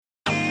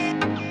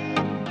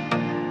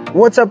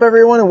What's up,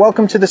 everyone, and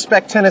welcome to the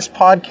Spec Tennis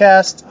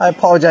Podcast. I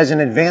apologize in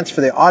advance for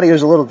the audio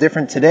is a little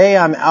different today.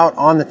 I'm out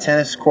on the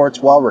tennis courts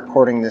while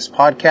recording this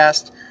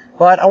podcast,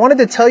 but I wanted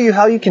to tell you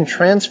how you can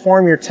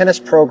transform your tennis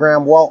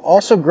program while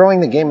also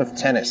growing the game of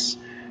tennis.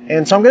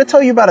 And so I'm going to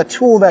tell you about a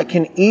tool that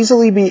can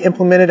easily be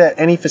implemented at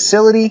any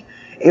facility.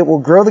 It will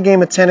grow the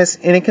game of tennis,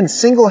 and it can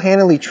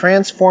single-handedly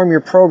transform your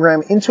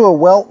program into a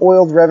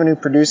well-oiled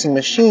revenue-producing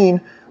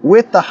machine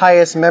with the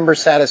highest member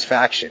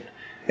satisfaction.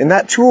 And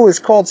that tool is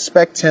called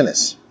Spec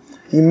Tennis.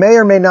 You may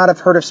or may not have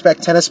heard of Spec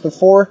Tennis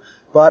before,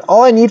 but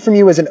all I need from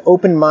you is an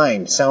open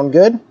mind. Sound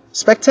good?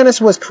 Spec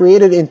Tennis was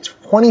created in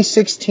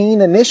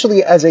 2016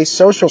 initially as a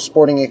social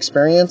sporting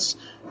experience,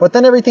 but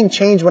then everything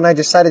changed when I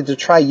decided to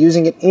try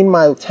using it in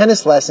my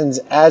tennis lessons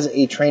as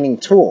a training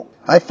tool.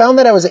 I found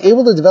that I was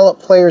able to develop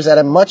players at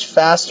a much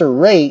faster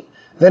rate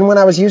than when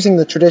I was using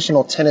the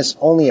traditional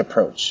tennis-only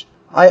approach.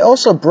 I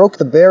also broke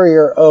the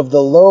barrier of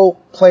the low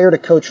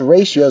player-to-coach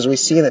ratios we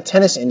see in the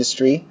tennis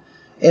industry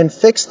and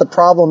fixed the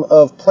problem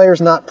of players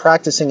not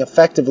practicing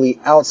effectively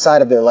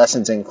outside of their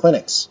lessons and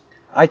clinics.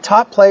 I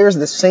taught players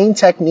the same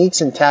techniques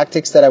and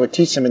tactics that I would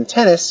teach them in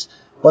tennis,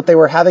 but they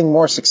were having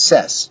more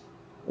success.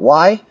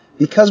 Why?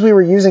 Because we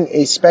were using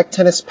a Spec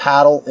Tennis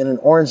paddle and an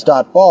orange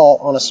dot ball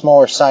on a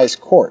smaller size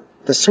court.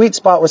 The sweet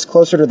spot was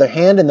closer to their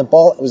hand and the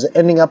ball was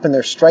ending up in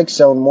their strike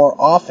zone more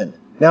often.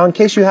 Now, in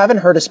case you haven't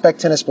heard of Spec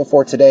Tennis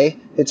before today,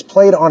 it's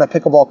played on a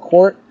pickleball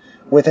court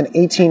with an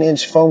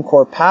 18-inch foam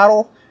core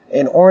paddle,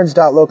 an orange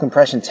dot low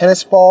compression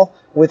tennis ball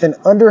with an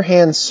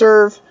underhand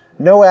serve,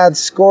 no ad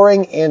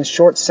scoring, and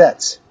short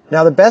sets.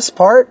 Now the best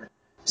part,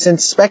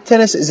 since Spec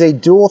Tennis is a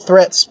dual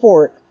threat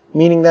sport,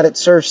 meaning that it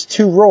serves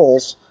two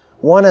roles,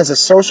 one as a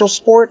social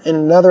sport and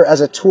another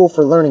as a tool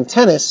for learning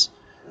tennis,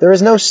 there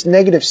is no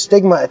negative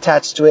stigma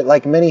attached to it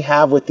like many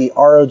have with the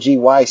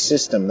ROGY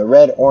system, the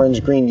red,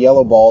 orange, green,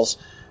 yellow balls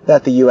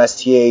that the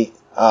USTA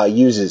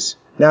uses.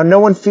 Now no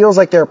one feels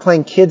like they're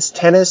playing kids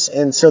tennis,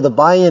 and so the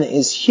buy-in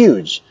is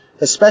huge,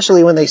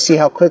 especially when they see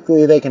how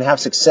quickly they can have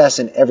success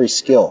in every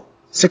skill.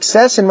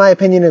 Success, in my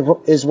opinion,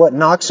 is what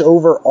knocks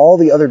over all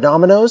the other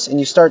dominoes, and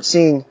you start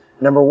seeing,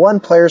 number one,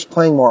 players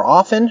playing more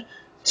often,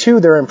 two,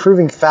 they're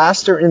improving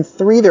faster, and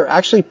three, they're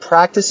actually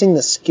practicing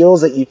the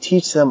skills that you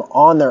teach them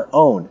on their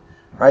own.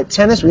 Right?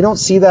 Tennis, we don't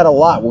see that a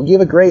lot. We'll give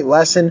a great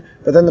lesson,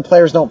 but then the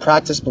players don't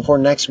practice before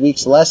next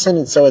week's lesson,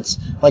 and so it's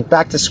like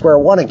back to square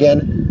one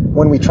again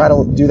when we try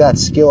to do that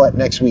skill at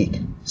next week.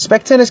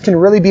 Spec Tennis can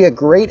really be a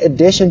great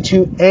addition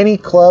to any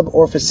club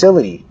or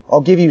facility.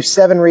 I'll give you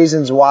 7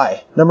 reasons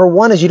why. Number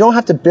 1 is you don't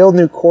have to build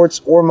new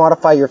courts or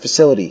modify your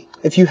facility.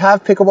 If you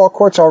have pickleball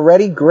courts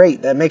already,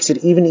 great. That makes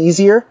it even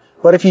easier.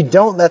 But if you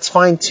don't, that's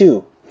fine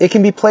too. It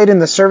can be played in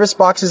the service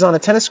boxes on a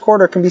tennis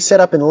court or can be set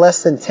up in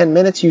less than 10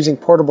 minutes using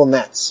portable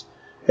nets.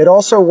 It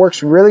also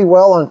works really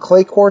well on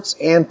clay courts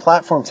and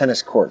platform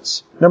tennis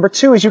courts. Number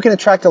 2 is you can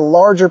attract a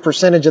larger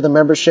percentage of the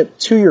membership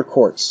to your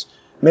courts.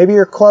 Maybe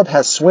your club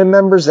has swim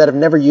members that have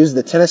never used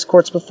the tennis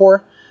courts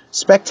before.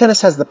 Spec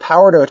Tennis has the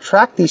power to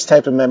attract these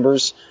type of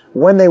members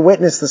when they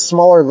witness the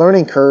smaller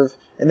learning curve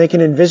and they can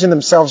envision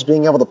themselves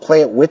being able to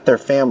play it with their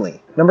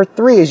family. Number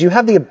 3 is you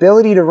have the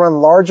ability to run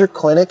larger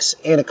clinics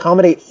and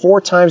accommodate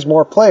 4 times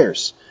more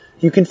players.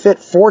 You can fit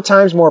 4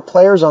 times more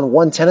players on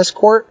one tennis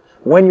court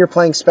when you're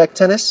playing Spec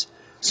Tennis,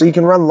 so you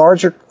can run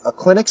larger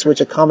clinics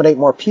which accommodate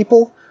more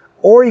people.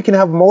 Or you can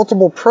have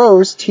multiple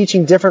pros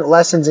teaching different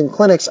lessons and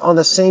clinics on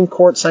the same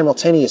court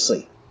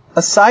simultaneously.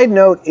 A side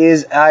note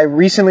is I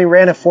recently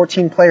ran a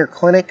 14-player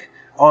clinic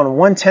on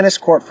one tennis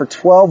court for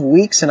 12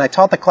 weeks, and I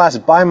taught the class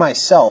by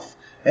myself.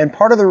 And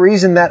part of the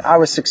reason that I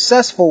was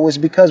successful was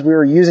because we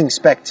were using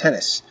Spec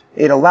Tennis.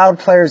 It allowed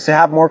players to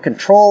have more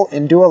control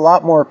and do a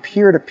lot more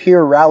peer-to-peer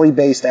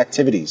rally-based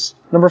activities.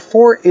 Number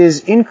 4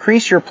 is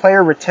increase your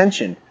player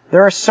retention.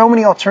 There are so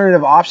many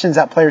alternative options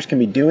that players can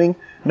be doing.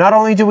 Not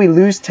only do we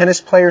lose tennis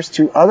players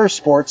to other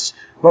sports,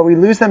 but we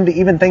lose them to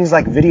even things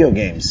like video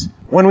games.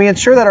 When we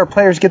ensure that our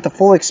players get the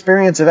full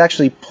experience of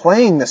actually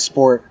playing the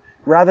sport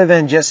rather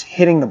than just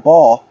hitting the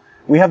ball,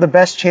 we have the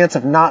best chance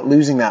of not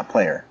losing that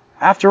player.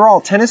 After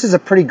all, tennis is a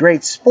pretty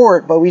great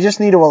sport, but we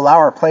just need to allow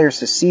our players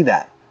to see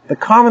that. The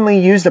commonly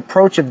used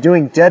approach of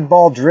doing dead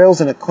ball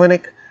drills in a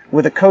clinic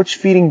with a coach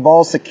feeding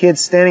balls to kids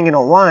standing in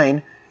a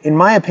line, in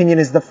my opinion,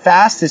 is the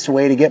fastest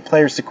way to get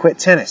players to quit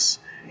tennis.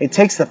 It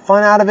takes the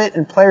fun out of it,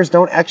 and players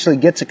don't actually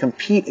get to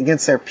compete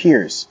against their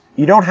peers.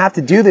 You don't have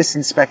to do this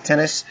in Spec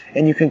Tennis,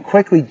 and you can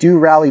quickly do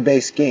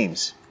rally-based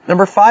games.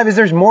 Number 5 is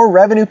there's more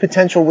revenue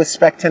potential with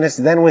Spec Tennis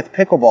than with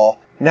pickleball.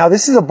 Now,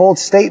 this is a bold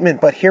statement,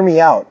 but hear me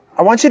out.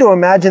 I want you to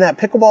imagine that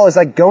pickleball is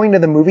like going to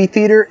the movie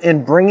theater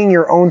and bringing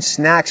your own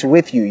snacks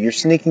with you. You're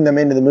sneaking them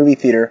into the movie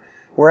theater.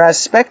 Whereas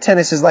Spec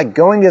Tennis is like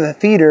going to the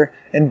theater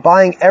and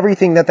buying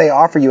everything that they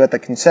offer you at the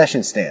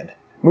concession stand.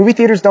 Movie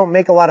theaters don't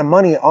make a lot of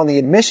money on the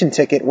admission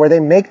ticket. Where they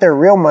make their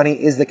real money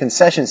is the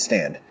concession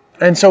stand.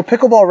 And so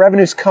pickleball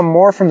revenues come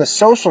more from the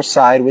social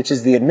side, which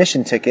is the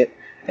admission ticket,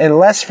 and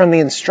less from the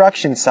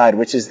instruction side,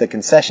 which is the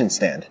concession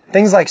stand.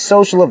 Things like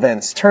social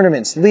events,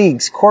 tournaments,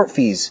 leagues, court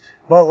fees,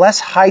 but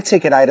less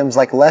high-ticket items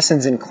like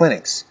lessons and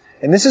clinics.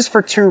 And this is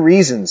for two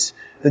reasons.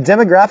 The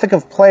demographic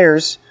of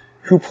players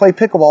who play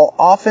pickleball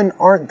often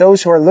aren't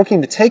those who are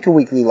looking to take a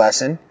weekly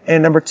lesson.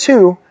 And number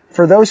two,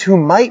 for those who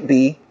might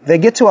be, they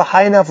get to a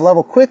high enough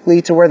level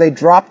quickly to where they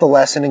drop the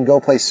lesson and go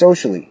play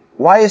socially.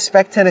 Why is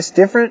spec tennis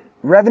different?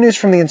 Revenues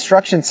from the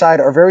instruction side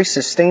are very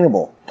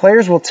sustainable.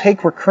 Players will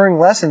take recurring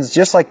lessons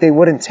just like they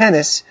would in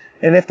tennis,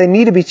 and if they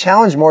need to be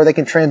challenged more, they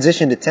can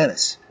transition to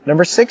tennis.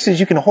 Number 6 is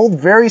you can hold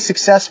very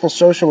successful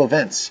social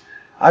events.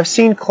 I've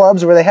seen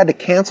clubs where they had to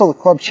cancel the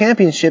club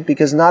championship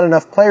because not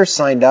enough players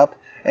signed up,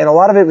 and a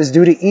lot of it was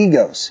due to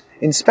egos.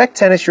 In spec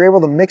tennis, you're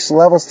able to mix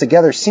levels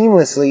together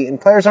seamlessly, and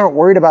players aren't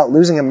worried about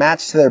losing a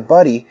match to their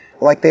buddy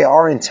like they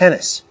are in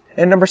tennis.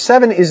 And number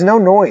 7 is no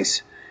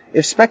noise.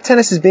 If spec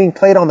tennis is being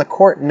played on the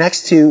court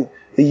next to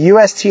the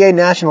USTA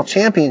National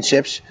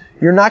Championships,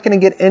 you're not going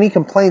to get any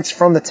complaints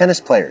from the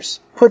tennis players.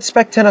 Put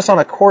spec tennis on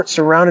a court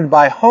surrounded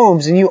by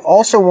homes, and you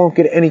also won't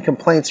get any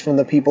complaints from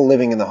the people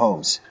living in the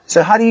homes.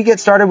 So how do you get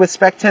started with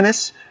spec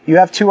tennis? You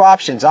have two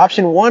options.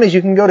 Option 1 is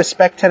you can go to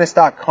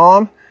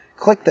spectennis.com,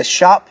 click the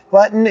shop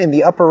button in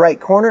the upper right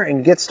corner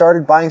and get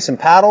started buying some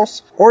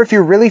paddles. Or if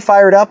you're really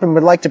fired up and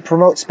would like to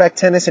promote spec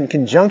tennis in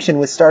conjunction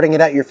with starting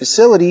it at your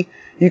facility,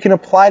 you can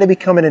apply to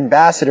become an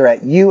ambassador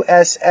at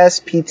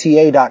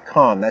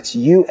USSPTA.com. That's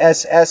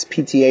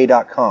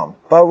USSPTA.com.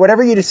 But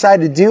whatever you decide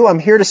to do, I'm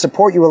here to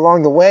support you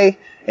along the way,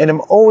 and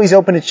I'm always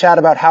open to chat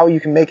about how you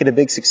can make it a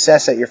big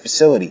success at your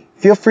facility.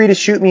 Feel free to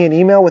shoot me an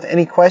email with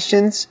any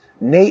questions,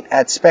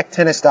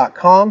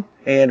 Nate@spectennis.com.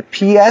 And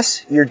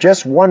P.S., you're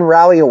just one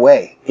rally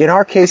away. In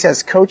our case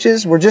as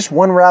coaches, we're just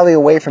one rally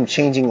away from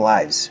changing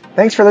lives.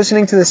 Thanks for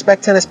listening to the Spec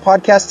Tennis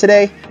Podcast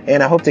today,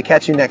 and I hope to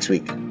catch you next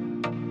week.